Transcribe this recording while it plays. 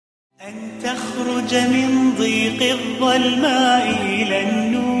أن تخرج من ضيق الظلماء إلى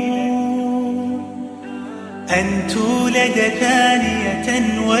النور، أن تولد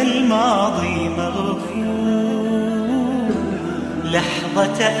ثانية والماضي مغفور،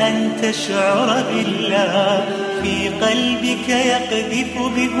 لحظة أن تشعر بالله في قلبك يقذف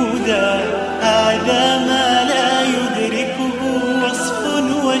بهدى، هذا ما لا يدركه وصف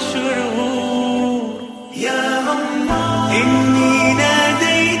وشعور. يا الله إني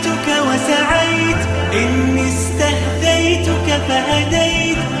ناديتك وسعيت، إني استهديتك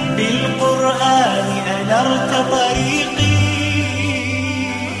فهديت، بالقرآن أنرت طريقي.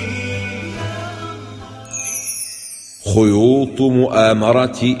 خيوط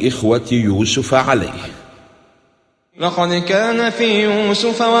مؤامرة إخوة يوسف عليه. لقد كان في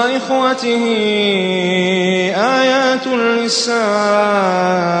يوسف وإخوته آيات للسائلين.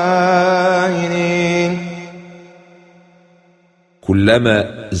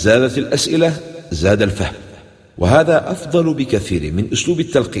 كلما زادت الأسئلة زاد الفهم، وهذا أفضل بكثير من أسلوب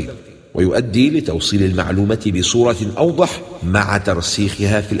التلقين، ويؤدي لتوصيل المعلومة بصورة أوضح مع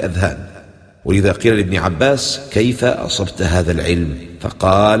ترسيخها في الأذهان. ولذا قيل لابن عباس: كيف أصبت هذا العلم؟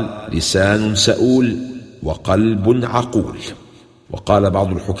 فقال: لسان سؤول وقلب عقول. وقال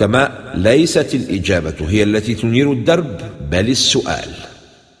بعض الحكماء: ليست الإجابة هي التي تنير الدرب، بل السؤال.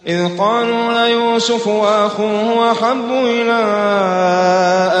 إذ قالوا ليوسف وأخوه أحب إلى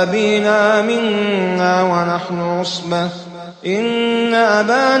أبينا منا ونحن عصبة إن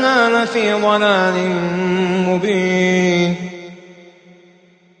أبانا لفي ضلال مبين.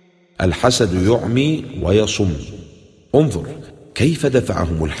 الحسد يعمي ويصم. انظر كيف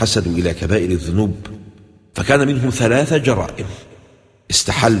دفعهم الحسد إلى كبائر الذنوب، فكان منهم 3 جرائم: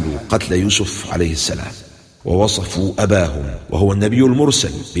 استحلوا قتل يوسف عليه السلام، ووصفوا أباهم وهو النبي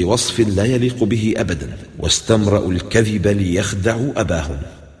المرسل بوصف لا يليق به أبدا، واستمرأوا الكذب ليخدعوا أباهم.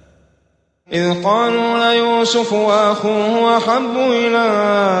 إذ قالوا ليوسف وأخوه أحب إلى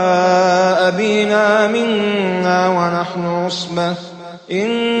أبينا منا ونحن عصبة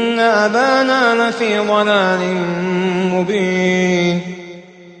إن أبانا لفي ضلال مبين.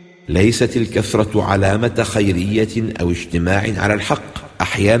 ليست الكثرة علامة خيرية أو اجتماع على الحق،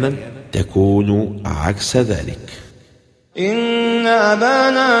 أحيانا تكون عكس ذلك. إن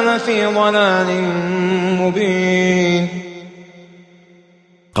أبانا لفي ضلال مبين.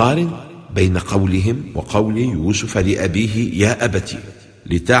 قارن بين قولهم وقول يوسف لأبيه: يا أبت،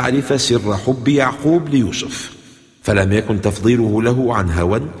 لتعرف سر حب يعقوب ليوسف، فلم يكن تفضيله له عن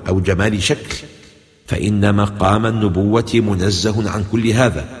هوى أو جمال شكل، فإن مقام النبوة منزه عن كل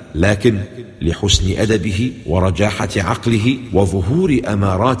هذا، لكن لحسن أدبه ورجاحة عقله وظهور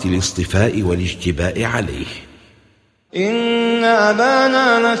أمارات الاصطفاء والاجتباء عليه. إن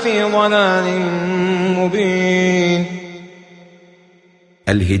أبانا لفي ضلال مبين.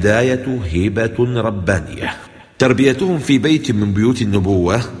 الهداية هبة ربانية. تربيتهم في بيت من بيوت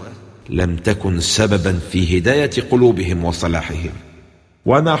النبوة لم تكن سببا في هداية قلوبهم وصلاحهم.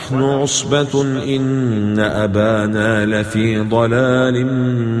 ونحن عصبة إن أبانا لفي ضلال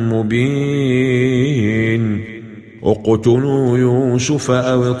مبين. اقتلوا يوسف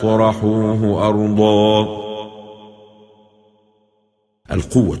أو اطرحوه أرضا.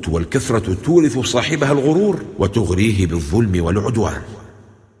 القوة والكثرة تورث صاحبها الغرور وتغريه بالظلم والعدوان.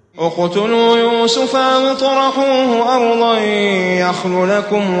 اقتلوا يوسف أو اطرحوه أرضا يخل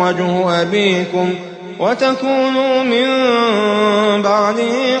لكم وجه أبيكم وتكونوا من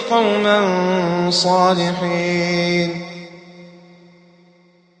بعده قوما صالحين.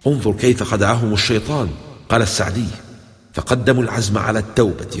 انظر كيف خدعهم الشيطان. قال السعدي: فقدموا العزم على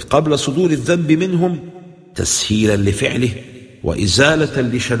التوبة قبل صدور الذنب منهم تسهيلا لفعله وإزالة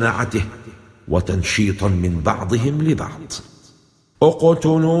لشناعته وتنشيطا من بعضهم لبعض.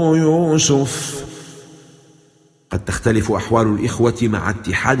 اقتلوا يوسف. قد تختلف أحوال الإخوة مع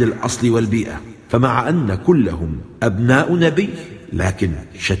اتحاد الأصل والبيئة، فمع أن كلهم أبناء نبي، لكن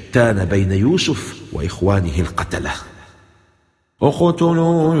شتان بين يوسف وإخوانه القتلة.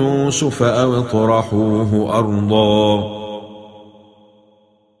 اقتلوا يوسف أو اطرحوه أرضا.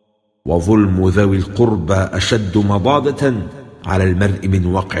 وظلم ذوي القربى أشد مضادة على المرء من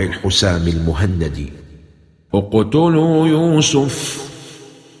وقع الحسام المهند. اقتلوا يوسف.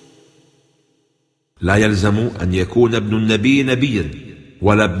 لا يلزم أن يكون ابن النبي نبيا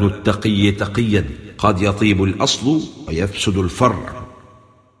ولا ابن التقي تقيا، قد يطيب الأصل ويفسد الفرع.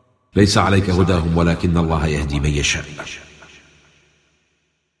 ليس عليك هداهم ولكن الله يهدي من يشاء.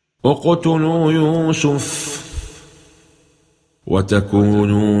 اقتلوا يوسف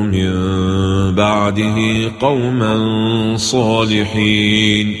وتكونوا من بعده قوما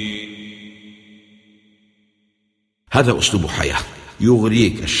صالحين. هذا أسلوب حياة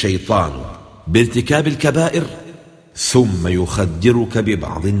يغريك الشيطان بارتكاب الكبائر ثم يخدرك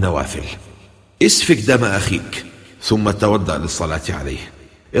ببعض النوافل. اسفك دم أخيك ثم توضأ للصلاة عليه،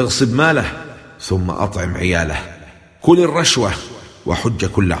 اغصب ماله ثم أطعم عياله، كل الرشوة وحج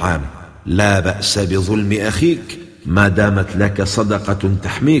كل عام، لا بأس بظلم أخيك ما دامت لك صدقة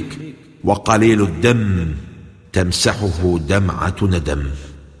تحميك، وقليل الدم تمسحه دمعة ندم.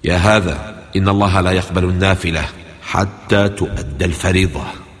 يا هذا إن الله لا يقبل النافلة حتى تؤدى الفريضة.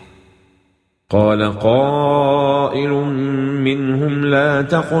 قال قائل منهم لا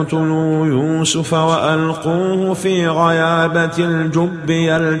تقتلوا يوسف وألقوه في غيابة الجب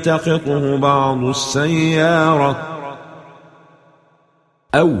يلتقطه بعض السيارة.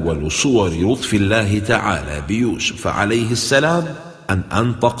 أول صور لطف الله تعالى بيوسف عليه السلام أن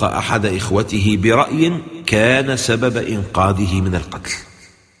أنطق أحد إخوته برأي كان سبب إنقاذه من القتل،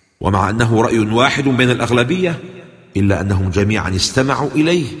 ومع أنه رأي واحد بين الأغلبية إلا أنهم جميعا استمعوا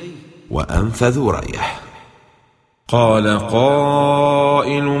إليه وأنفذوا رأيه. قال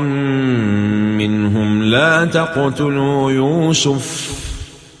قائل منهم لا تقتلوا يوسف.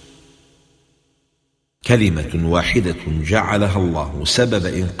 كلمة واحدة جعلها الله سبب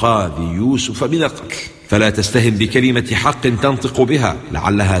إنقاذ يوسف من القتل، فلا تستهن بكلمة حق تنطق بها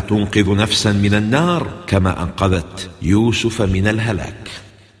لعلها تنقذ نفسا من النار كما أنقذت يوسف من الهلاك.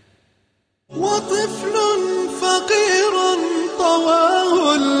 وطفل فقير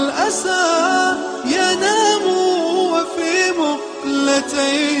طواه الأسى ينام وفي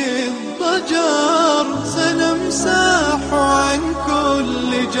مقلتي الضجر سنمسح عن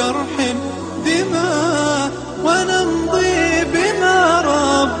كل جرح دماء ونمضي بما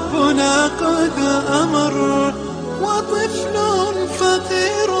ربنا قد أمر. وطفل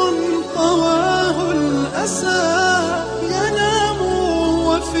فقير طواه الأسى ينام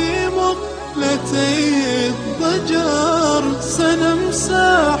وفي مقلتي الضجر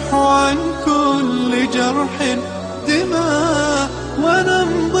سنمسح عن كل جرح دماء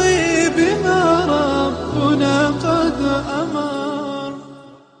ونمضي بما ربنا قد أمر.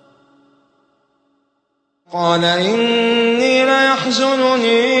 قال إني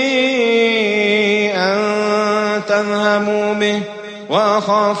ليحزنني أن تذهبوا به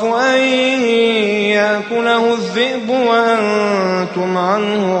وأخاف أن يأكله الذئب وأنتم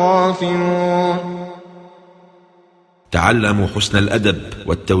عنه غافلون. تعلموا حسن الأدب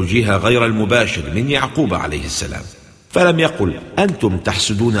والتوجيه غير المباشر من يعقوب عليه السلام، فلم يقل أنتم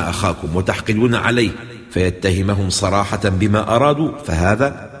تحسدون أخاكم وتحقدون عليه فيتهمهم صراحة بما أرادوا،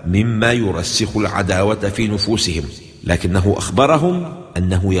 فهذا مما يرسخ العداوة في نفوسهم، لكنه أخبرهم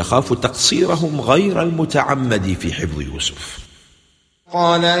أنه يخاف تقصيرهم غير المتعمد في حفظ يوسف.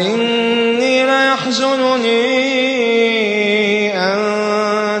 قال إني ليحزنني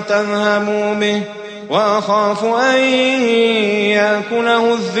أن تذهبوا به وأخاف أن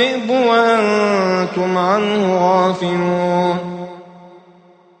يأكله الذئب وأنتم عنه غافلون.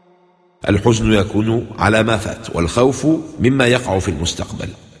 الحزن يكون على ما فات والخوف مما يقع في المستقبل،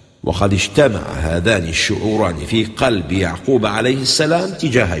 وقد اجتمع هذان الشعوران في قلب يعقوب عليه السلام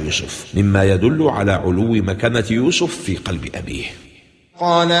تجاه يوسف، مما يدل على علو مكانة يوسف في قلب أبيه.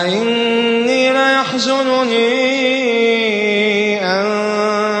 قال إني ليحزنني أن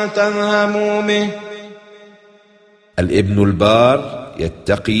تذهبوا به. الابن البار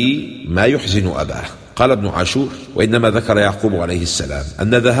يتقي ما يحزن أباه. قال ابن عاشور: وإنما ذكر يعقوب عليه السلام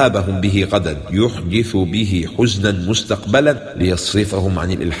أن ذهابهم به غدا يحدث به حزنا مستقبلا ليصرفهم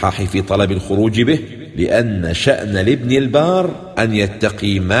عن الإلحاح في طلب الخروج به، لأن شأن الابن البار أن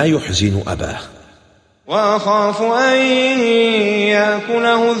يتقي ما يحزن أباه. وأخاف أن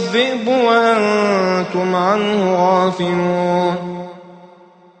يأكله الذئب وأنتم عنه غافلون.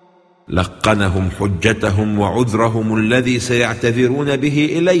 لقنهم حجتهم وعذرهم الذي سيعتذرون به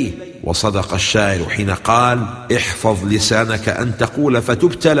إليه، وصدق الشاعر حين قال: احفظ لسانك أن تقول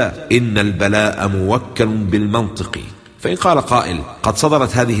فتبتلى، إن البلاء موكل بالمنطق. فإن قال قائل: قد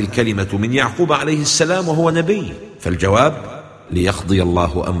صدرت هذه الكلمة من يعقوب عليه السلام وهو نبي، فالجواب: ليقضي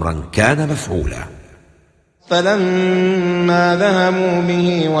الله أمرا كان مفعولا. فلما ذهبوا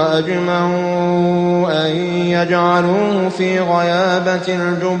به وأجمعوا أن يجعلوه في غيابة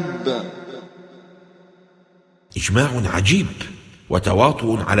الجب. إجماع عجيب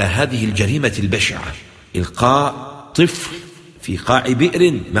وتواطؤ على هذه الجريمة البشعة، إلقاء طفل في قاع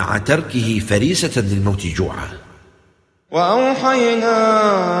بئر مع تركه فريسة للموت جوعا. وأوحينا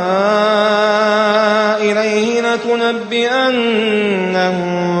إليه لتنبئنهم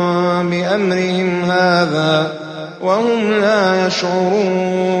بأمرهم هذا وهم لا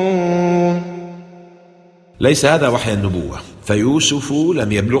يشعرون. ليس هذا وحي النبوة، فيوسف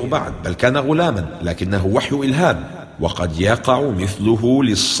لم يبلغ بعد بل كان غلاما، لكنه وحي إلهام وقد يقع مثله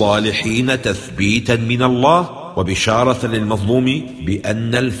للصالحين تثبيتا من الله وبشارة للمظلوم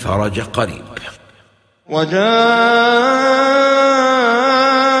بأن الفرج قريب. وجاءوا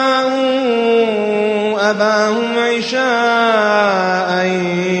أباهم عشاء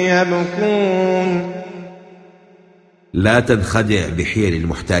يبكون. لا تنخدع بحيل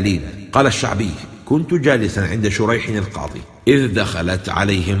المحتالين. قال الشعبي: كنت جالسا عند شريح القاضي إذ دخلت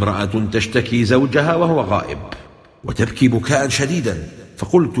عليه امرأة تشتكي زوجها وهو غائب وتبكي بكاء شديدا،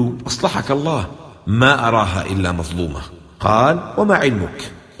 فقلت: أصلحك الله، ما أراها إلا مظلومة. قال: وما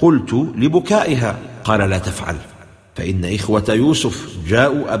علمك؟ قلت: لبكائها. قال: لا تفعل، فإن إخوة يوسف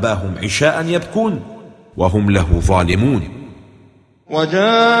جاءوا أباهم عشاء يبكون وهم له ظالمون. وجاءوا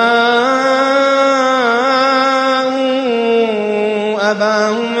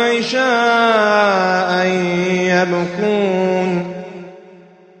أباهم عشاء يبكون.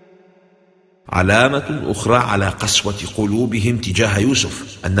 علامة أخرى على قسوة قلوبهم تجاه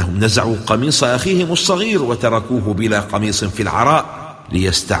يوسف أنهم نزعوا قميص أخيهم الصغير وتركوه بلا قميص في العراء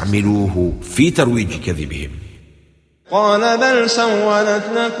ليستعملوه في ترويج كذبهم. قال: بل سولت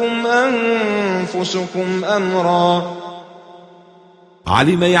لكم أنفسكم أمرا.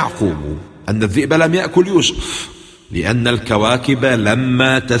 علم يعقوب أن الذئب لم يأكل يوسف لأن الكواكب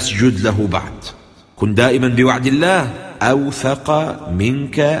لما تسجد له بعد. كن دائما بوعد الله أوثق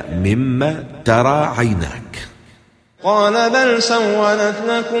منك مما ترى عيناك. قال: بل سولت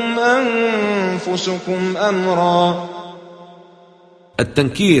لكم أنفسكم أمرا.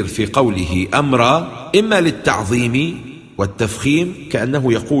 التنكير في قوله أمرا إما للتعظيم والتفخيم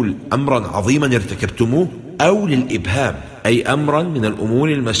كأنه يقول أمرا عظيما ارتكبتموه، أو للإبهام أي أمرا من الأمور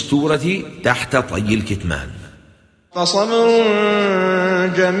المستورة تحت طي الكتمان. فصبر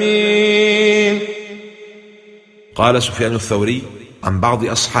جميل. قال سفيان الثوري عن بعض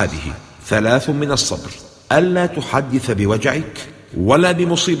أصحابه: 3 من الصبر: ألا تحدث بوجعك ولا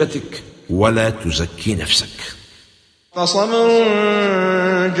بمصيبتك ولا تزكي نفسك. فصبر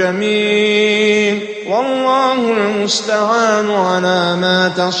جميل والله المستعان على ما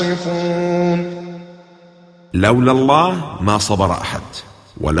تصفون. لولا الله ما صبر أحد،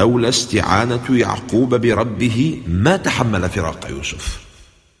 ولولا استعانة يعقوب بربه ما تحمل فراق يوسف.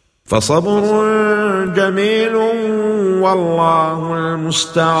 فصبر جميل والله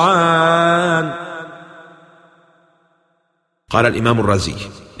المستعان. قال الإمام الرازي: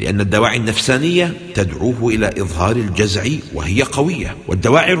 لأن الدواعي النفسانية تدعوه إلى إظهار الجزع وهي قوية،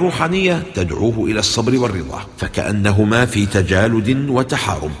 والدواعي الروحانية تدعوه إلى الصبر والرضا، فكأنهما في تجالد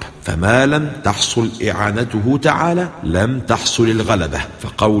وتحارب، فما لم تحصل إعانته تعالى لم تحصل الغلبة.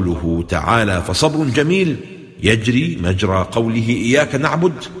 فقوله تعالى فصبر جميل يجري مجرى قوله إياك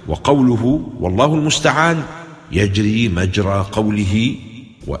نعبد، وقوله والله المستعان يجري مجرى قوله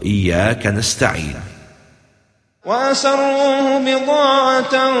وإياك نستعين. وأسروه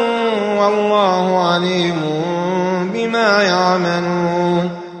بضاعة والله عليم بما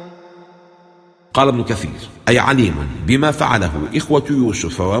يعملون. قال ابن كثير: أي عليم بما فعله إخوة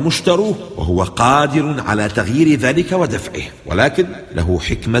يوسف ومشتروه، وهو قادر على تغيير ذلك ودفعه، ولكن له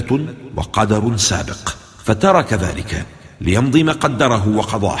حكمة وقدر سابق، فترك ذلك ليمضي ما قدره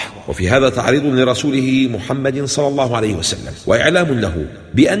وقضاه. وفي هذا تعريض لرسوله محمد صلى الله عليه وسلم، وإعلام له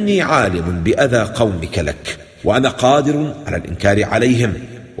بأني عالم بأذى قومك لك، وأنا قادر على الإنكار عليهم،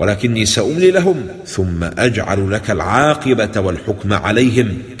 ولكني سأملي لهم ثم أجعل لك العاقبة والحكم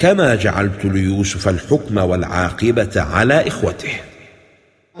عليهم كما جعلت ليوسف الحكم والعاقبة على إخوته.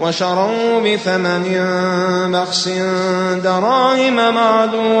 وشروا بثمن بخس دراهم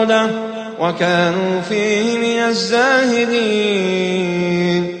معدودة وكانوا فيه من الزاهدين.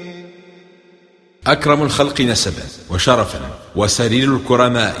 أكرم الخلق نسبا وشرفا وسرير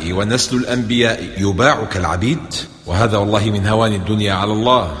الكرماء ونسل الأنبياء يباع كالعبيد، وهذا والله من هوان الدنيا على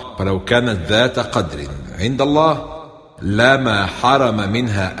الله، فلو كانت ذات قدر عند الله لما حرم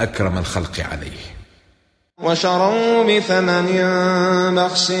منها أكرم الخلق عليه. وشروا بثمن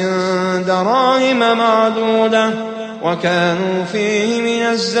بخس دراهم معدودة وكانوا فيه من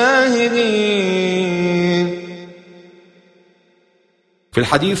الزاهدين. في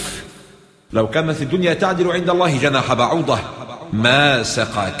الحديث: لو كانت الدنيا تعدل عند الله جناح بعوضة ما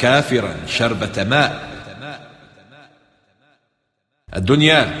سقى كافرا شربة ماء.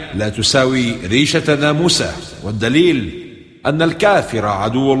 الدنيا لا تساوي ريشة ناموسة، والدليل أن الكافر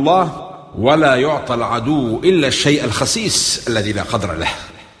عدو الله، ولا يعطى العدو إلا الشيء الخسيس الذي لا قدر له.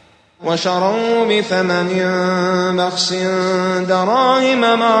 وشروا بثمن بخس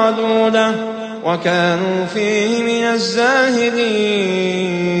دراهم معدودة وكانوا فيه من الزاهدين.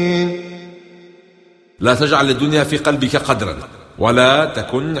 لا تجعل الدنيا في قلبك قدرا، ولا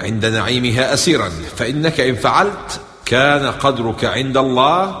تكن عند نعيمها أسيرا، فإنك إن فعلت كان قدرك عند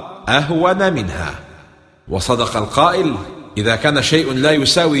الله أهون منها. وصدق القائل: إذا كان شيء لا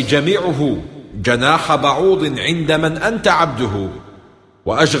يساوي جميعه جناح بعوض عند من أنت عبده،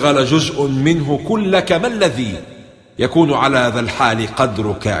 وأشغل جزء منه كلك، ما الذي يكون على ذا الحال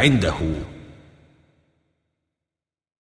قدرك عنده؟